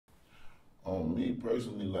Me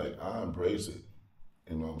personally, like, I embrace it.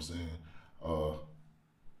 You know what I'm saying?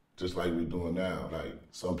 Just like we're doing now. Like,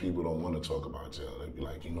 some people don't want to talk about jail. They be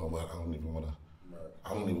like, you know what? I don't even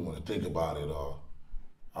want to think about it, or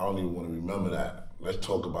I don't even want to remember that. Let's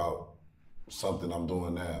talk about something I'm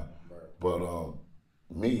doing now. Right. But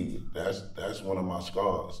me, that's one of my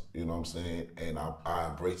scars. You know what I'm saying? And I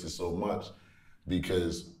embrace it so much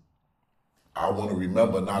because I want to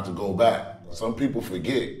remember not to go back. Right. Some people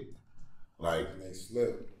forget. Like, and they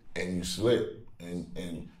slip. And you slip.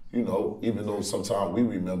 And you know, even though sometimes we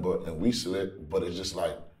remember and we slip, but it's just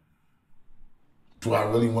like, do I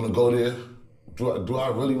really want to go there? Do I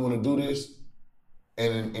really want to do this?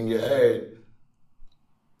 And in your head,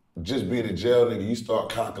 just being in jail, nigga, you start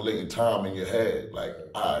calculating time in your head. Like,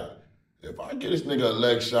 all right, if I get this nigga a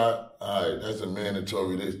leg shot, all right, that's a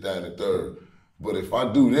mandatory this, that, and the third. But if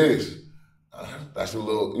I do this, that's a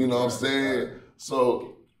little, you know what I'm saying?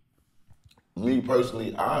 So, me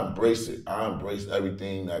personally, I embrace it. I embrace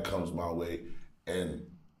everything that comes my way, and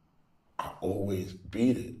I always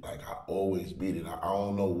beat it. Like, I always beat it. I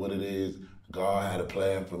don't know what it is. God had a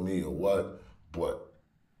plan for me or what, but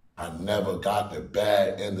I never got the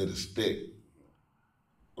bad end of the stick.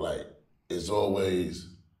 Like, it's always,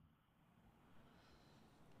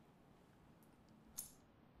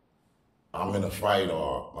 I'm in a fight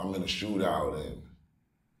or I'm in a shootout and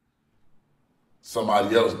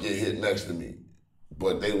somebody else get hit next to me,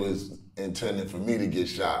 but they was intending for me to get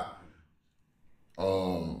shot.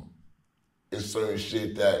 It's certain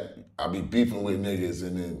shit that I be beefing with niggas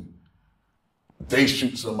and then they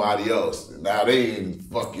shoot somebody else. And now they ain't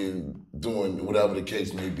fucking doing whatever the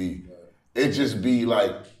case may be. It just be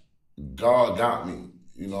like, God got me.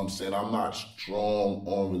 You know what I'm saying? I'm not strong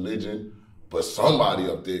on religion, but somebody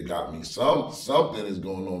up there got me. Something is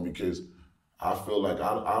going on because I feel like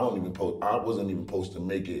I wasn't even supposed to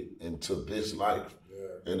make it into this life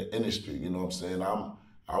in the industry. You know what I'm saying?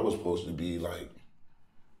 I was supposed to be like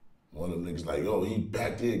one of them niggas like, yo, he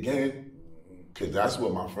back there again? Cause that's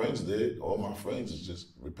what my friends did. All my friends is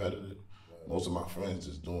just repetitive. Most of my friends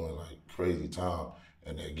is doing like crazy time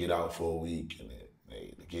and they get out for a week and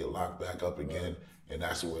they get locked back up again. And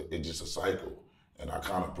that's what, it's just a cycle. And I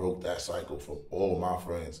kind of broke that cycle for all my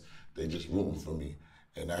friends. They just rooting for me.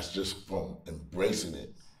 And that's just from embracing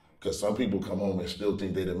it. Because some people come home and still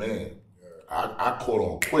think they the man. Yeah. I caught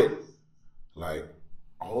on quick. Like,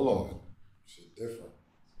 hold on. Shit different.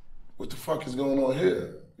 What the fuck is going on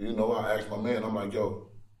here? You know, I asked my man, I'm like, yo,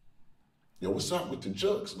 what's up with the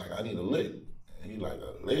jugs? Like, I need a lick. And he like,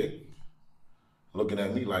 a lick? Looking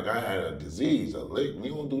at me like I had a disease, a lick. We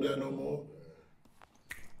don't do that no more.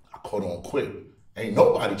 I caught on quick. Ain't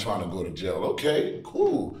nobody trying to go to jail. Okay,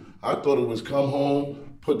 cool. I thought it was come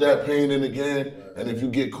home, put that pain in again, and if you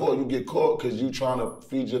get caught, you get caught because you trying to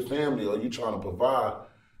feed your family or you trying to provide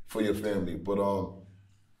for your family. But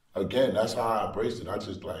again, that's how I embraced it. I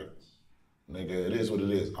just like, nigga, it is what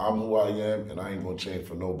it is. I'm who I am, and I ain't gonna change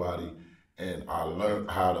for nobody. And I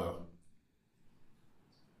learned how to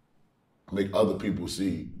make other people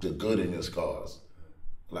see the good in your scars.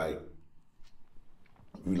 Like,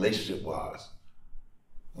 relationship-wise,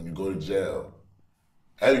 when you go to jail,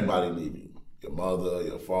 everybody leave you. Your mother,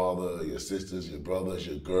 your father, your sisters, your brothers,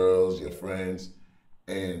 your girls, your friends.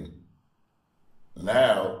 And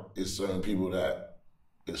now it's certain people that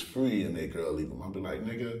is free and they girl leave them. I'll be like,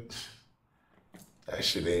 nigga, that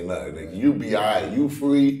shit ain't nothing. Nigga, you be all right, you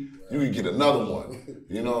free, you can get another one.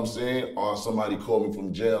 You know what I'm saying? Or somebody called me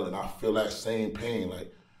from jail and I feel that same pain.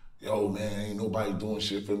 Like, yo, man, ain't nobody doing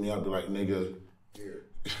shit for me. I'll be like, nigga,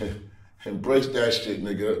 embrace that shit,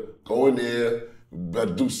 nigga. Go in there,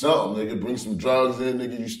 better do something, nigga. Bring some drugs in,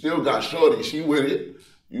 nigga. You still got shorty, she with it.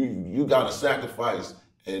 You gotta sacrifice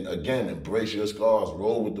and again, embrace your scars,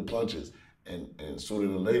 roll with the punches. And sooner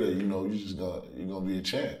than later, you know, you're gonna be a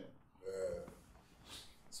champ. Yeah.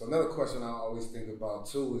 So another question I always think about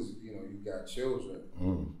too is, you know, you got children,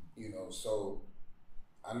 you know, so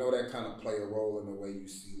I know that kind of play a role in the way you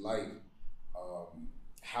see life.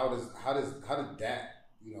 How did that,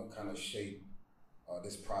 you know, kind of shape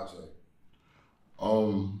this project?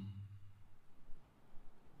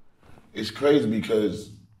 It's crazy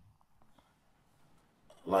because,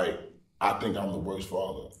 like, I think I'm the worst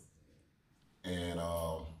father. And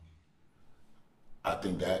I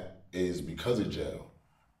think that is because of jail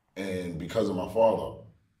and because of my father,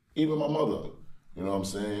 even my mother. You know what I'm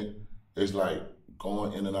saying? It's like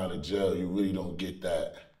going in and out of jail, you really don't get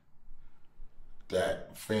that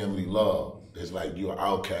family love. It's like you're an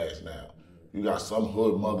outcast now. You got some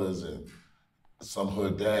hood mothers and some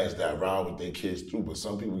hood dads that ride with their kids too, but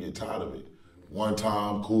some people get tired of it. One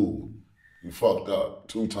time, cool. You fucked up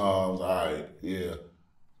 2 times, all right, yeah.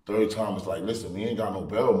 3rd time, it's like, listen, we ain't got no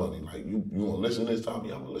bail money. Like, you gonna listen this time?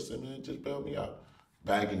 Yeah, I'm gonna listen, man, just bail me out.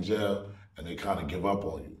 Back in jail, and they kind of give up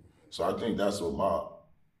on you. So I think that's what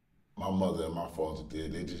my mother and my father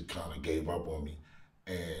did. They just kind of gave up on me.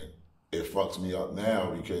 And it fucks me up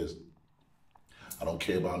now because I don't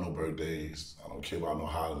care about no birthdays. I don't care about no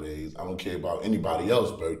holidays. I don't care about anybody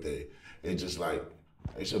else's birthday. It's just like,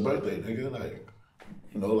 it's your birthday, nigga. Like,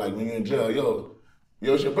 you know, like when you're in jail, yo,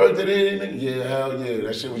 it's your birthday today, nigga? Yeah, hell yeah.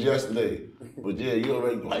 That shit was yesterday. But yeah, you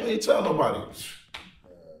already, why you ain't tell nobody?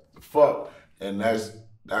 The fuck. And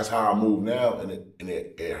that's how I move now, and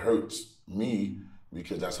it hurts me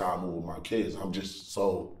because that's how I move with my kids. I'm just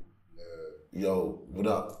so, yo, what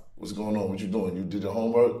up? What's going on? What you doing? You did your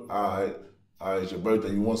homework? All right, it's your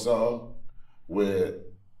birthday. You want something? Where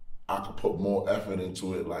I could put more effort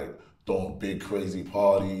into it, like throwing big crazy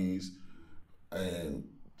parties and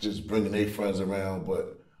just bringing their friends around.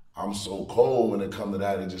 But I'm so cold when it comes to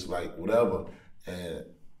that. It's just like whatever. And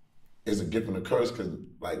it's a gift and a curse because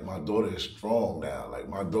like my daughter is strong now. Like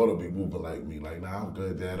my daughter be moving like me. Like, nah, I'm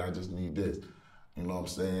good, Dad. I just need this. You know what I'm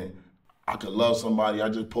saying? I could love somebody. I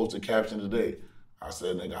just posted a caption today. I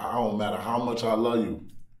said, nigga, I don't matter how much I love you.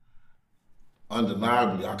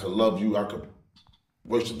 Undeniably, I could love you. I could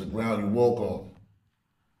worship the ground you walk on.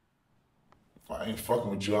 If I ain't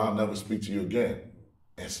fucking with you, I'll never speak to you again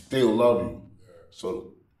and still love you.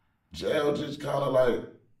 So jail just kind of like,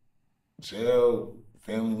 jail,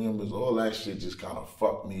 family members, all that shit just kind of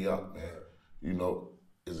fucked me up, man. You know,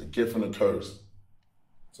 it's a gift and a curse.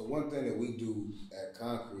 So one thing that we do at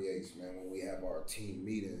Concreates, man, when we have our team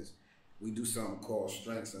meetings, we do something called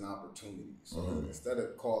strengths and opportunities. So instead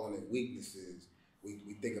of calling it weaknesses,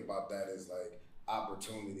 we think about that as like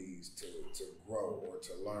opportunities to grow or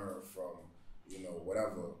to learn from, you know,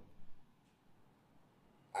 whatever.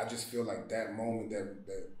 I just feel like that moment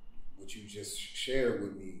that what you just shared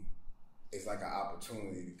with me is like an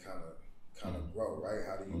opportunity to kind of grow, right?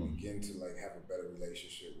 How do you begin to like have a better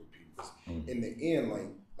relationship with people? 'Cause in the end,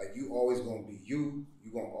 like you always gonna be you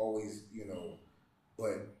gonna always, you know,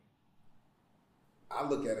 but I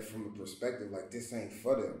look at it from a perspective like this ain't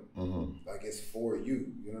for them. Like it's for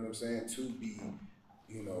you. You know what I'm saying? To be,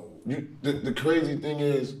 you know. The crazy thing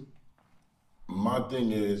is, my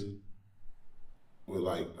thing is, with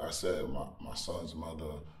like I said, my son's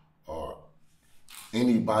mother or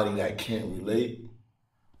anybody that can't relate,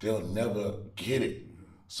 they'll never get it.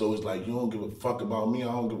 So it's like, you don't give a fuck about me,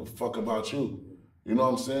 I don't give a fuck about you. You know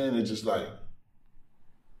what I'm saying? It's just like,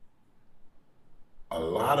 a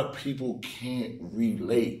lot of people can't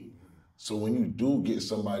relate. So when you do get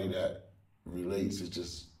somebody that relates, it's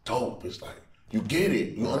just dope. It's like, you get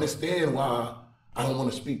it. You understand why I don't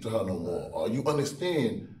want to speak to her no more. Or you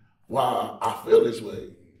understand why I feel this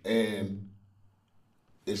way. And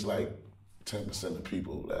it's like 10% of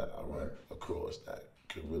people that I run across that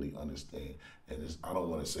can really understand. And I don't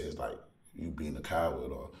want to say it's like you being a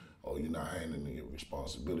coward or you're not handling your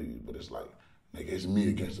responsibility, but it's like, nigga, it's me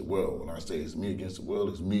against the world. When I say it's me against the world,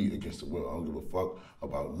 it's me against the world. I don't give a fuck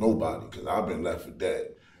about nobody, because I've been left for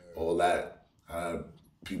dead. All that.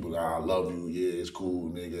 People that I love you, yeah, it's cool,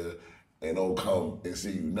 nigga, and don't come and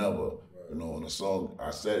see you never. You know, in the song,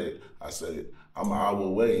 I said it, I'm an hour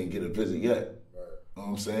away and get a visit yet. You know what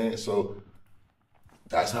I'm saying? So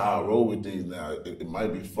that's how I roll with things now. It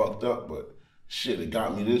might be fucked up, but shit, it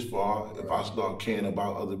got me this far. If I start caring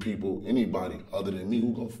about other people, anybody other than me,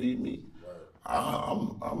 who gonna feed me?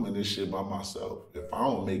 I'm in this shit by myself. If I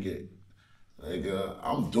don't make it, nigga,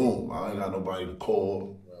 I'm doomed. I ain't got nobody to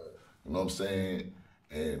call. You know what I'm saying?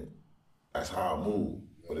 And that's how I move.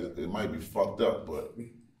 But it might be fucked up, but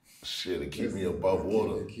shit, it keep me above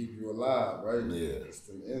water. It keep you alive, right? Yeah. It's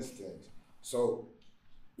the instincts. So,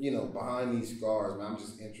 you know, behind these scars, man, I'm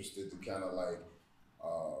just interested to kind of like,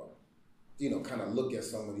 you know, kind of look at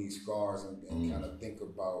some of these scars and kind of think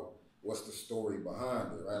about what's the story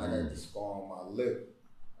behind it, right? I got this scar on my lip.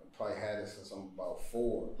 I probably had it since I'm about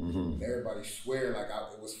 4. And everybody swear like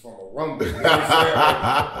it was from a rumble. You know what I'm saying?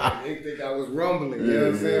 Like, they think I was rumbling, you know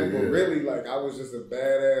what I'm saying? But really, like, I was just a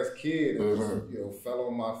badass kid and just, you know, fell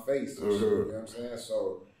on my face and shit, you know what I'm saying?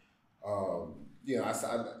 So, you know, I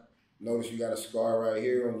noticed you got a scar right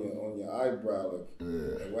here on your eyebrow.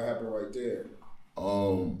 Like, what happened right there?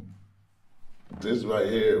 This right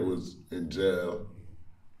here was in jail.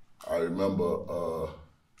 I remember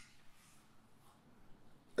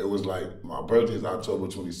it was like my birthday is October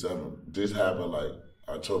 27th. This happened like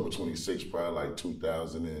October 26th, probably like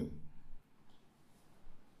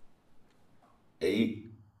 2008.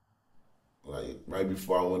 Like right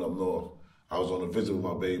before I went up north. I was on a visit with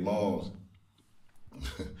my baby moms.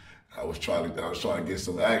 I was trying to get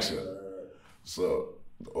some action. So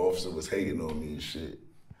the officer was hating on me and shit.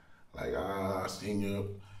 Like, I seen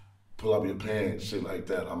you pull up your pants, shit like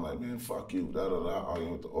that. I'm like, man, fuck you,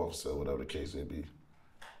 arguing with the officer, whatever the case may be.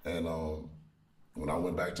 And when I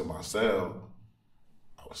went back to my cell,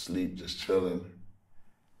 I was asleep, just chilling.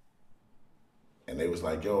 And they was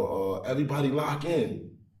like, yo, everybody lock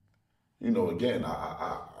in. You know, again,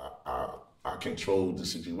 I controlled the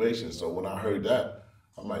situation. So when I heard that,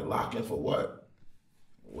 I'm like, lock in for what?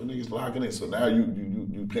 When niggas locking in? So now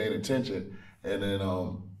you paying attention. And then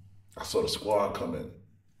I saw the squad come in.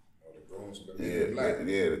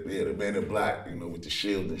 The man in black, you know, with the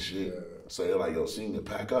shield and shit. Yeah. So they're like, yo, senior,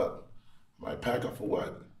 pack up. I'm like, pack up for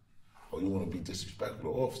what? Oh, you want to be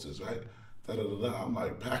disrespectful to officers, right? Da-da-da-da. I'm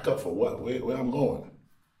like, pack up for what? Where I'm going?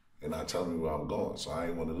 And not telling me where I'm going, so I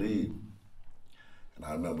ain't want to leave. And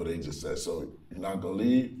I remember they just said, so you're not going to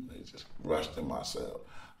leave? They just rushed in my cell.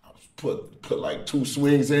 I put like 2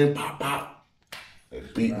 swings in, pop, pop. They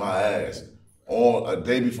beat my ass. On a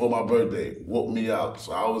day before my birthday, whooped me out.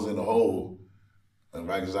 So I was in the hole in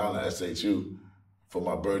Rikers Island, SHU, for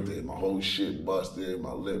my birthday. My whole shit busted,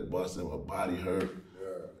 my lip busted, my body hurt.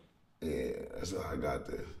 Yeah, that's how I got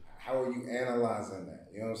there. How are you analyzing that?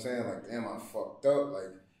 You know what I'm saying? Like, damn, I fucked up.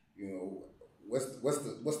 Like, you know, what's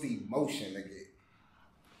the emotion they get?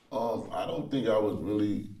 I don't think I was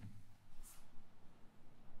really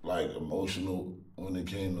like emotional when it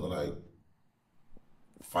came to like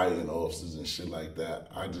fighting officers and shit like that.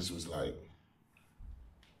 I just was like,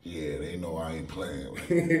 yeah, they know I ain't playing. Like,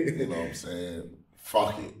 you know what I'm saying?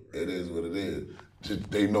 Fuck it. It is what it is. Just,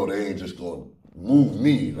 they know they ain't just gonna move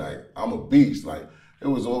me. Like, I'm a beast. Like, it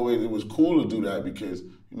was cool to do that because,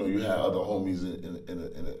 you know, you had other homies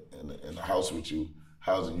in the house with you,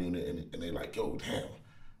 housing unit, and they like, yo, damn,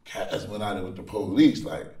 Cass went out there with the police.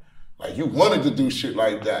 Like you wanted to do shit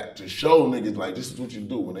like that to show niggas, like, this is what you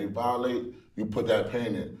do. When they violate, you put that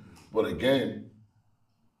pain in. But again,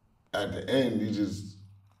 at the end, you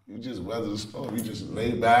just weather the storm. You just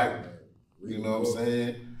lay back, you know what I'm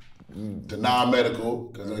saying? Deny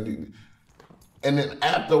medical, and then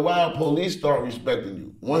after a while, police start respecting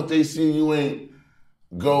you. Once they see you ain't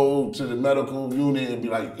go to the medical unit and be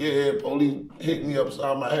like, yeah, police hit me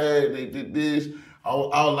upside my head, they did this, I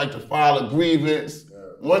would like to file a grievance. Yeah.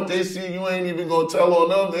 Once they see you ain't even gonna tell on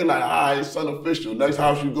them, they like, all right, it's unofficial. Next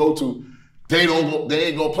house you go to, they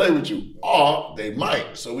ain't gonna play with you. Or they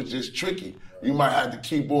might, so it's just tricky. You might have to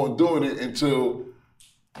keep on doing it until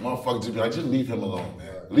motherfuckers just be like, just leave him alone, man.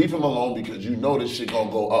 Leave him alone because you know this shit gonna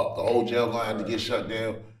go up. The whole jail gonna have to get shut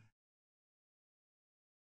down.